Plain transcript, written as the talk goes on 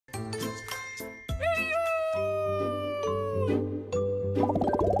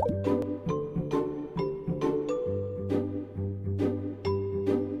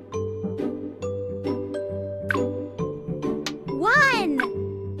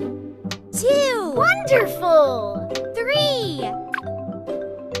Wonderful! 3,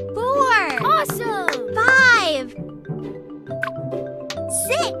 4, awesome! 5,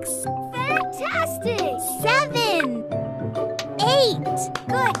 6, fantastic! 7, 8,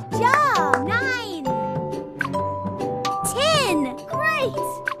 good job! 9, 10, great!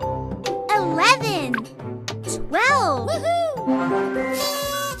 11, 12, woohoo!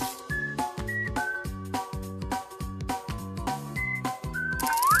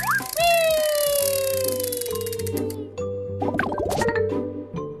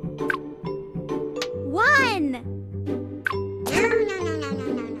 1,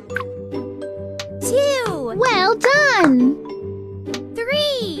 2, Well done!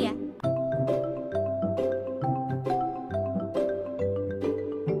 3,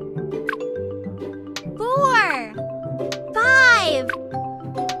 4, 5,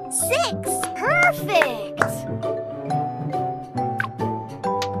 6, perfect!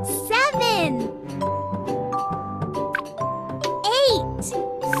 7, 8,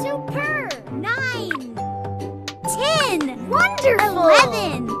 superb! 9, 10, wonderful!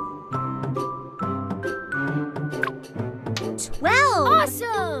 11, 12,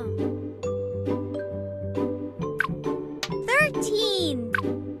 awesome! 13,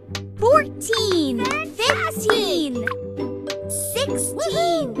 14, 15,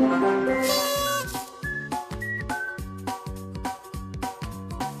 16.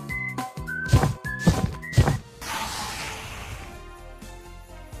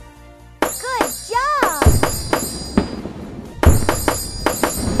 Good job!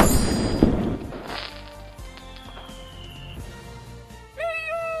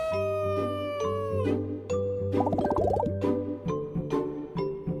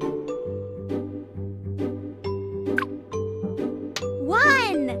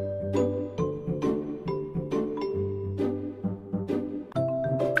 One.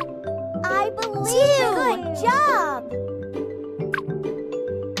 I believe. 2. Good job.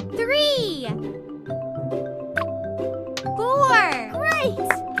 3, 4. Great.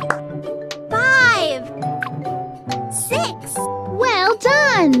 5, 6, Well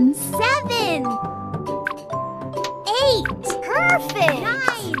done! 7, 8. Perfect.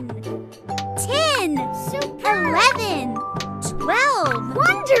 9, 10. Superb. 11, 12.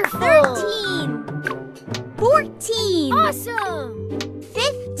 Wonderful. 13, 14. Awesome.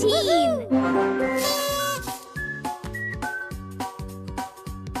 15.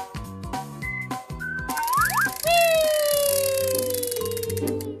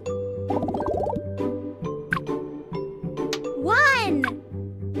 One,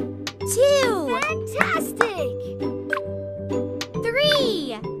 2. Fantastic.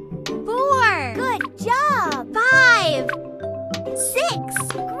 3, 4. Good job. 5, 6.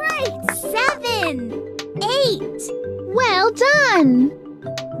 Great. 7, 8. Well done!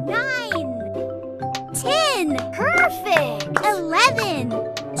 9, 10. Perfect. 11,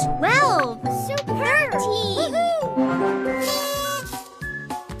 12. Superb. 13.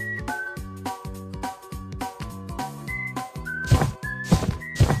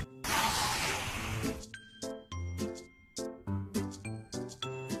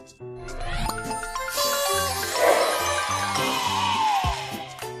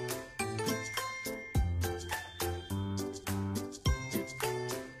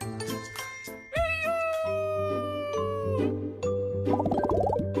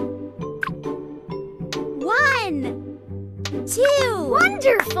 One, 2.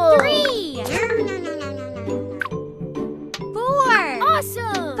 Wonderful. 3, 4.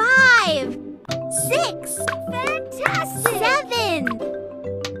 Awesome. 5, 6. Fantastic. 7,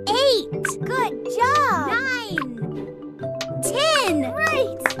 8. Good job. 9, 10.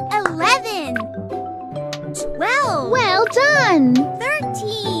 Great. 11, 12. Well done!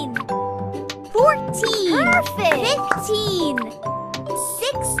 13, 14. Perfect. 15,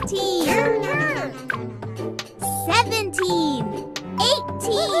 16. 17, 18.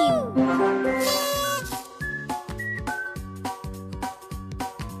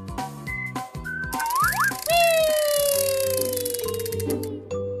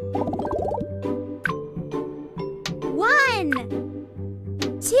 One,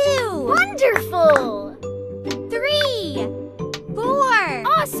 2. Wonderful. 3, 4.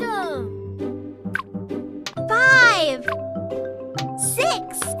 Awesome. 5,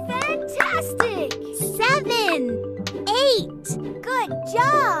 6. Fantastic. 7, 8. Good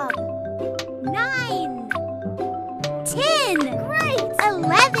job. 9, 10. Great.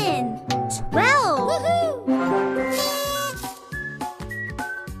 11, 12. Woohoo!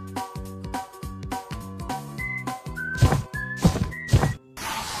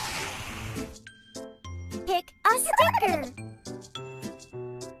 Pick a sticker.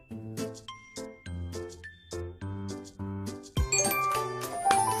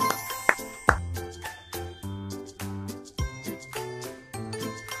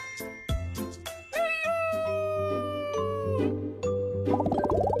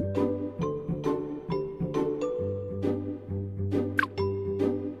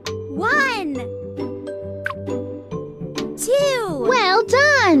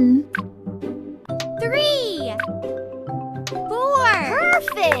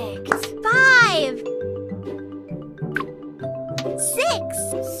 Perfect! 5, 6,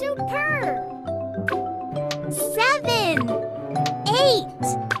 superb! 7, 8,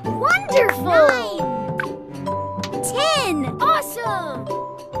 wonderful! 9, 10, awesome!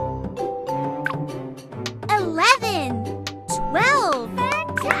 11, 12,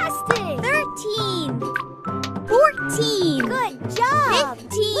 fantastic! 13, 14, good job!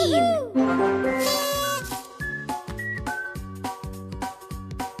 15,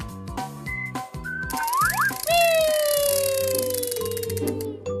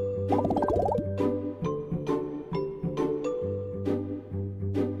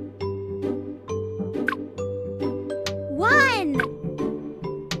 One,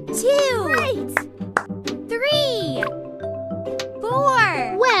 2, great. 3,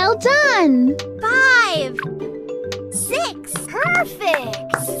 4, Well done. 5, 6,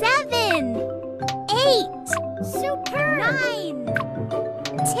 perfect. 7, 8, super. 9,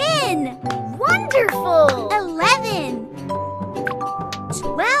 10, wonderful. 11,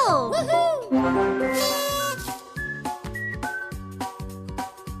 12, woohoo!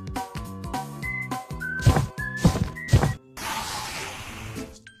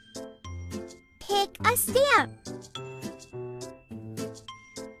 Pick a stamp.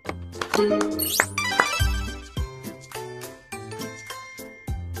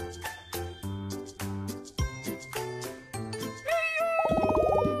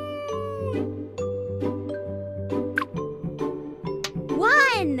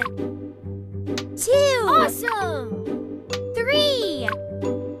 One, 2, awesome. 3,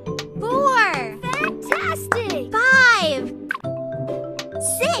 4, fantastic. 5,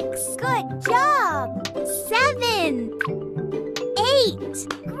 6, good job. 7, 8,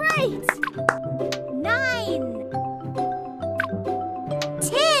 great. 9,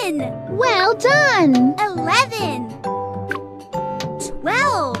 10, Well done. 11,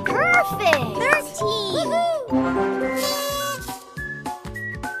 12, perfect. 13, woohoo!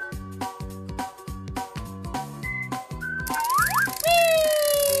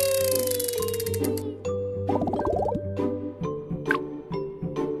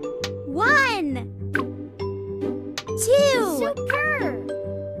 One, 2, superb.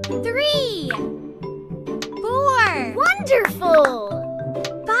 3, 4, wonderful.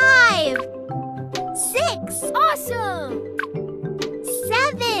 5, 6, awesome.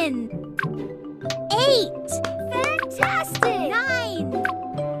 7, 8, fantastic. 9,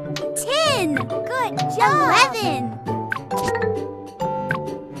 10, good job. 11,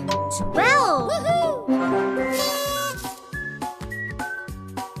 12, woohoo!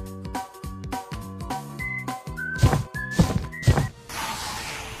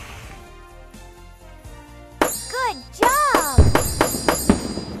 Good job!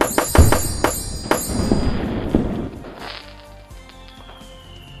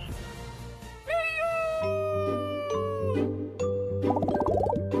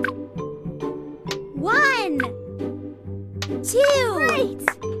 One, 2, great.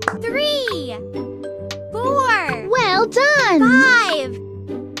 3, 4, Well done. 5,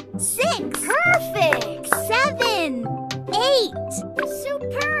 6, perfect. 7, 8,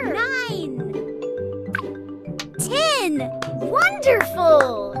 superb. 9, 10,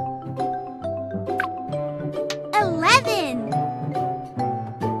 wonderful. 11,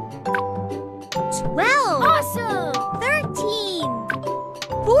 12, awesome. 13,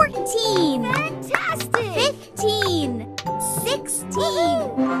 14, fantastic. 15, 16.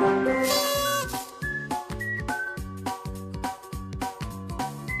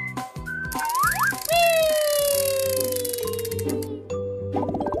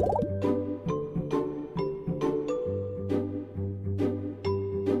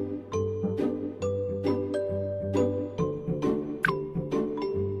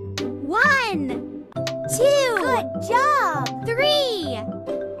 One, 2, good job. 3,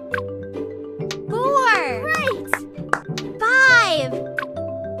 4, great. 5,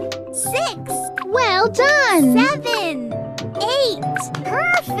 6, Well done. 7, 8,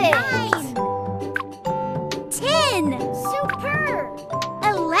 perfect. 9, 10, superb.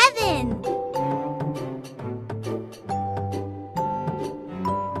 11,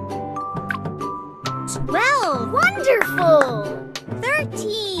 12, wonderful.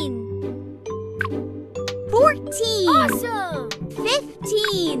 13, 14, awesome.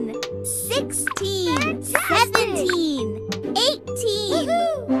 15, 16, fantastic. 17, 18.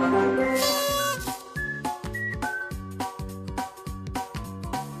 Woohoo!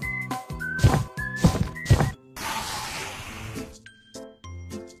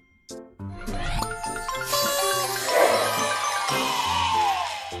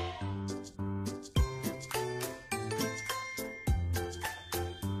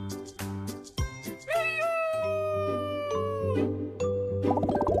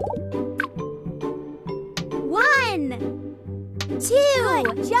 1, 2.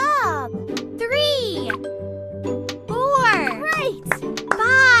 Good job. 3, 4. Right.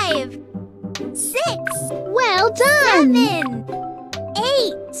 5, 6. Well done. 7,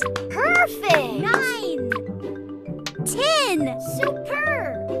 8. Perfect. 9, 10.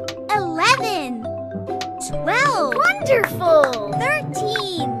 Superb. 11, 12. Wonderful.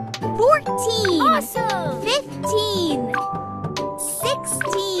 13, 14. Awesome. 15,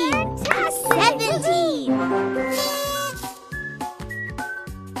 16. Fantastic. 17.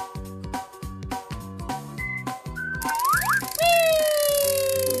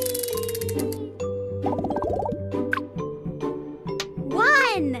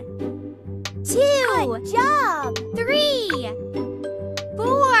 One, 2. Good job. 3, 4.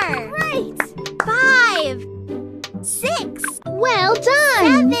 Right. 5, 6. Well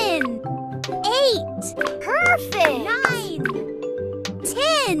done. 7, 8. Perfect. 9,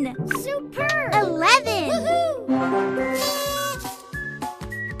 10. Superb. 11. Woohoo!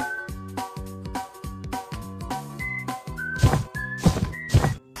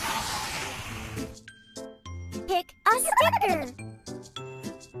 Pick a sticker.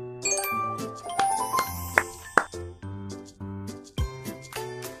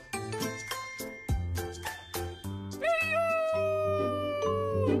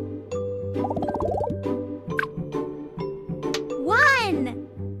 One,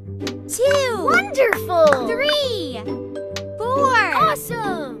 2. Wonderful. 3, 4.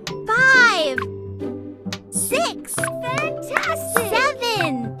 Awesome. 5, 6. Fantastic.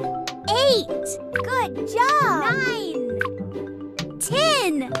 7, 8. Good job. 9,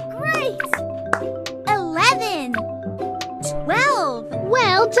 10. Great. 11, 12.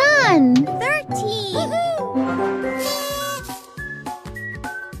 Well done. 13. Woohoo!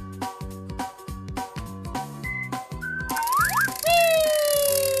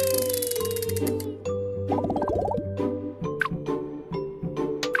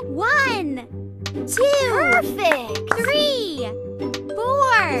 One, 2. Perfect. 3,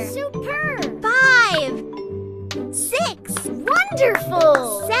 4. Superb. 5, 6. Wonderful.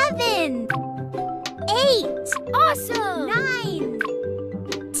 7, 8. Awesome. 9,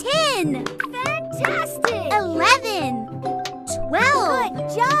 10. Fantastic. 11, 12. Good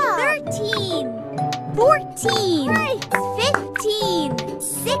job. 13, 14. Right. 15,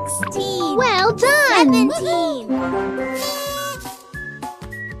 16. Well done. 17.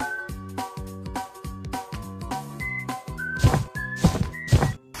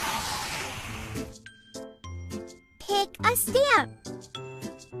 Pick a stamp.